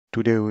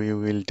Today we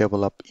will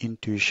develop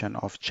intuition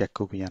of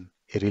Jacobian,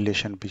 a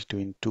relation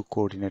between two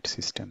coordinate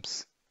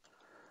systems.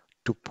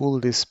 To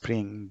pull this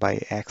spring by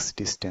x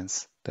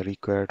distance, the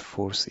required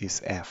force is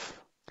F.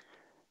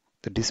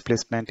 The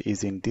displacement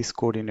is in this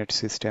coordinate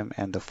system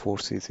and the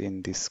force is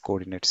in this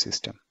coordinate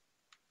system.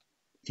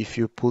 If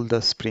you pull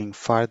the spring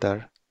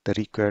further, the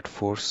required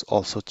force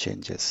also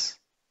changes.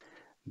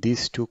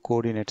 These two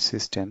coordinate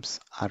systems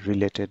are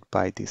related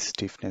by the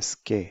stiffness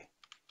K.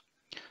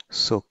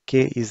 So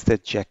K is the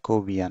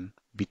Jacobian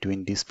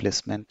between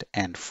displacement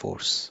and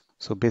force.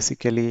 So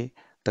basically,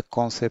 the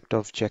concept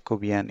of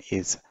Jacobian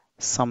is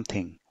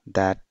something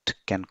that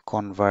can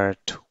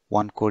convert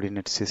one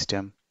coordinate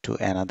system to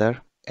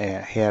another.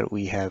 Here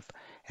we have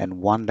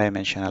an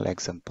one-dimensional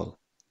example.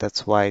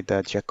 That's why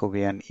the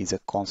Jacobian is a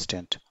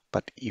constant.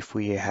 But if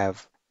we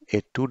have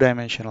a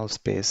two-dimensional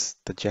space,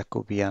 the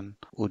Jacobian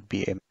would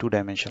be a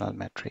two-dimensional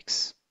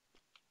matrix.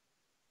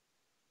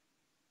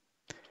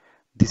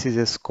 This is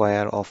a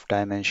square of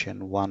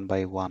dimension 1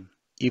 by 1.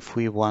 If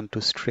we want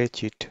to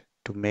stretch it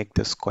to make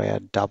the square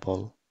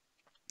double,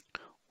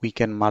 we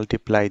can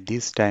multiply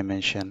this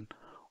dimension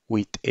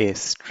with a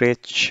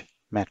stretch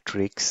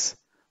matrix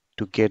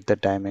to get the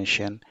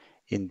dimension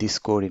in this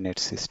coordinate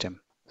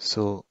system.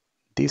 So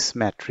this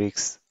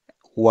matrix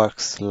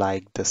works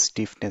like the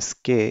stiffness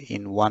K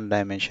in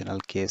one-dimensional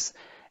case,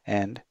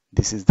 and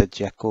this is the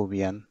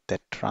Jacobian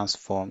that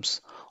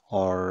transforms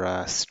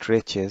or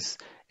stretches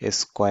a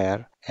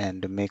square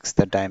and makes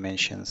the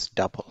dimensions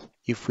double.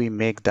 If we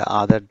make the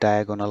other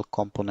diagonal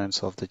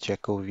components of the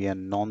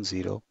Jacobian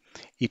non-zero,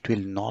 it will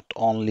not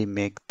only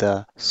make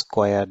the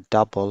square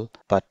double,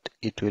 but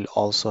it will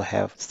also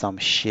have some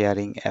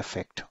shearing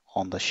effect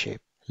on the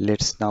shape.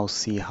 Let's now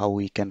see how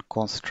we can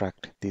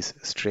construct this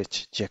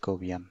stretch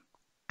Jacobian.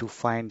 To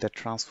find the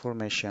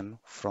transformation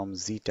from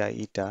zeta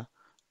eta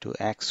to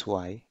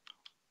xy,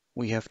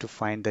 we have to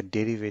find the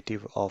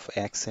derivative of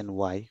x and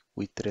y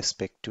with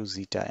respect to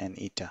zeta and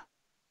eta.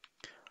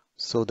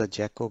 So the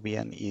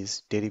Jacobian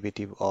is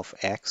derivative of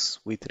x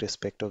with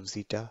respect of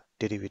zeta,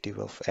 derivative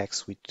of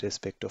x with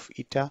respect of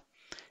eta,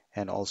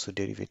 and also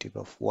derivative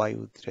of y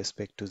with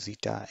respect to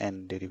zeta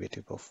and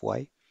derivative of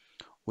y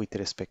with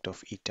respect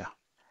of eta.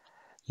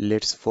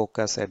 Let's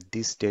focus at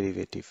this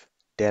derivative,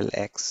 del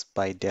x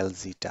by del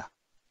zeta.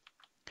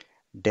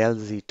 Del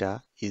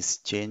zeta is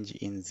change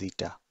in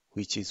zeta,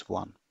 which is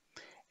 1,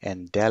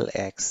 and del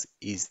x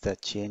is the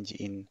change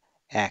in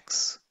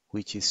x,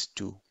 which is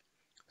 2.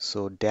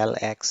 So del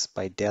x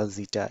by del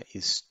zeta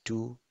is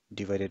 2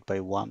 divided by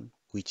 1,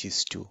 which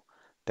is 2.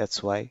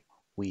 That's why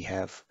we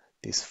have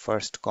this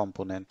first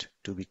component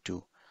to be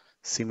 2.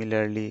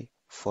 Similarly,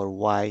 for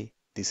y,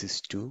 this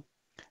is 2.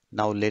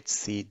 Now let's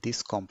see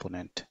this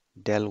component,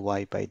 del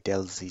y by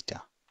del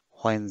zeta.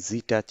 When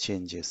zeta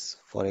changes,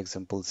 for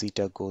example,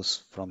 zeta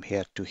goes from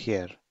here to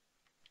here,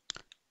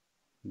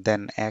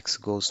 then x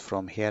goes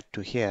from here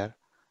to here,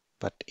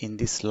 but in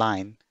this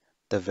line,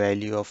 the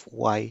value of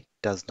y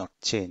does not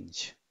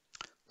change.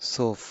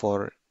 So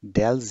for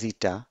del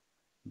zeta,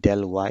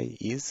 del y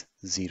is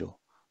 0.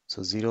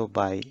 So 0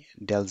 by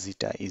del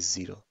zeta is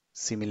 0.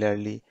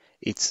 Similarly,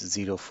 it's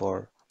 0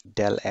 for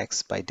del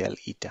x by del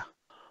eta.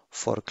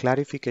 For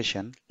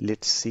clarification,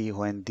 let's see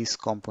when this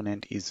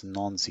component is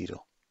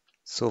non-zero.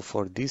 So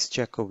for this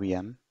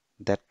Jacobian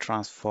that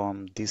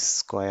transforms this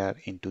square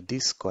into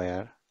this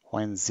square,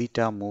 when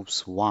zeta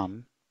moves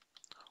 1,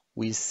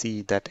 we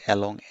see that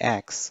along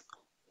x,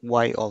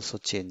 y also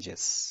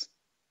changes.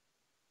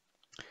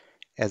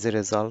 As a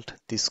result,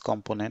 this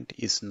component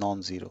is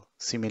non-zero.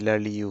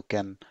 Similarly, you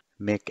can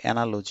make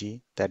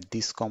analogy that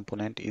this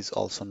component is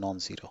also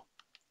non-zero.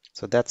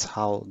 So that's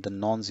how the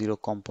non-zero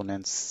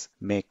components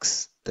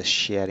makes the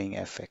shearing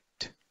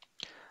effect.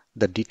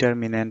 The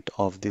determinant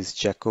of this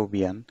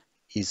Jacobian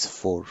is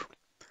 4.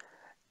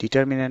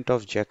 Determinant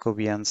of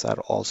Jacobians are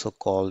also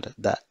called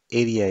the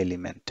area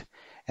element,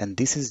 and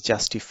this is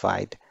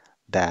justified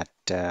that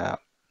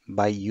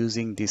by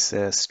using this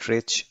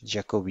stretch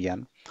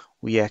Jacobian,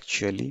 we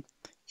actually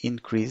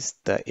increase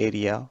the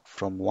area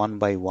from 1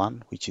 by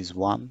 1, which is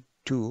 1,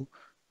 to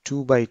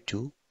 2 by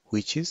 2,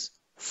 which is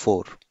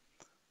 4.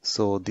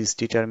 So this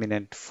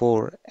determinant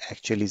 4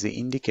 actually is an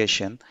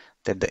indication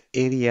that the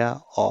area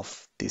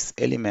of this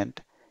element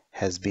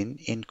has been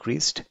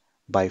increased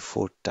by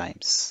 4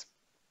 times.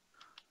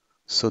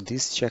 So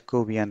this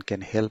Jacobian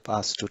can help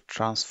us to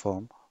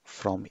transform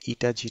from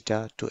eta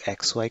zeta to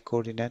xy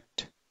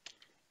coordinate.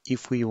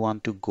 If we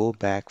want to go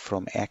back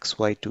from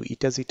xy to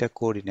eta zeta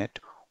coordinate,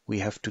 we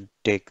have to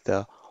take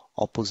the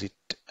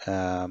opposite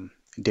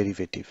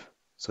derivative.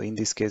 So in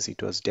this case,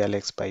 it was del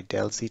x by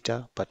del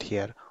zeta, but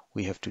here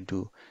we have to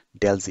do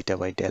del zeta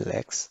by del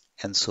x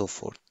and so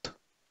forth.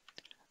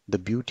 The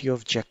beauty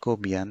of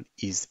Jacobian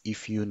is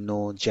if you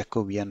know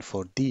Jacobian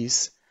for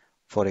this,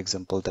 for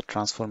example, the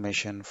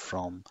transformation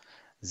from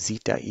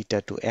zeta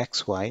eta to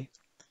xy,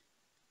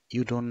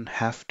 you don't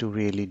have to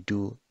really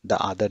do the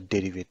other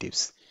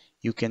derivatives.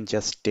 You can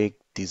just take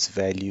these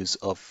values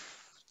of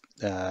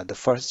the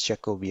first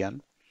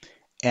Jacobian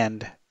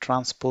and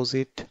transpose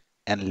it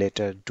and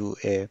later do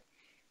a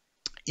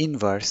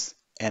inverse,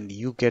 and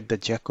you get the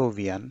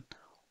Jacobian,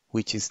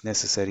 which is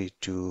necessary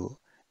to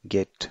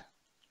get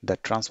the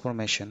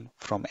transformation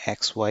from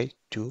xy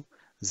to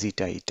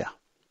zeta eta.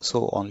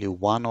 So only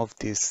one of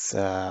these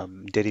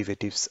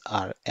derivatives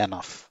are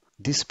enough.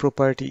 This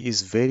property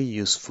is very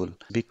useful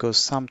because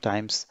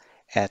sometimes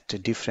at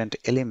different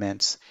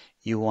elements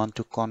you want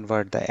to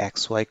convert the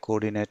xy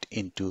coordinate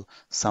into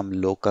some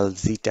local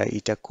zeta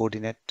eta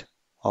coordinate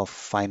of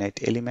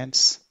finite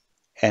elements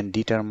and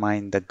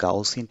determine the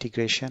Gauss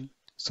integration.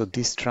 So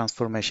this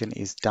transformation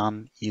is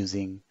done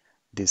using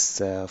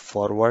this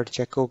forward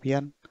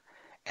Jacobian,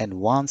 and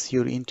once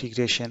your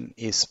integration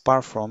is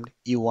performed,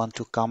 you want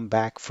to come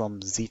back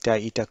from zeta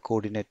eta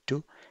coordinate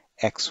to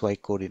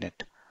xy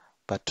coordinate.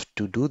 But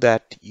to do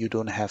that, you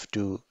don't have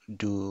to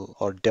do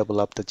or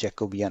develop the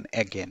Jacobian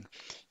again.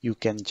 You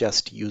can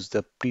just use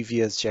the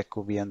previous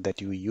Jacobian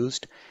that you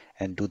used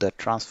and do the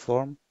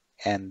transform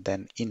and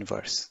then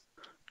inverse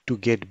to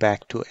get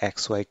back to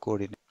xy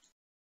coordinate.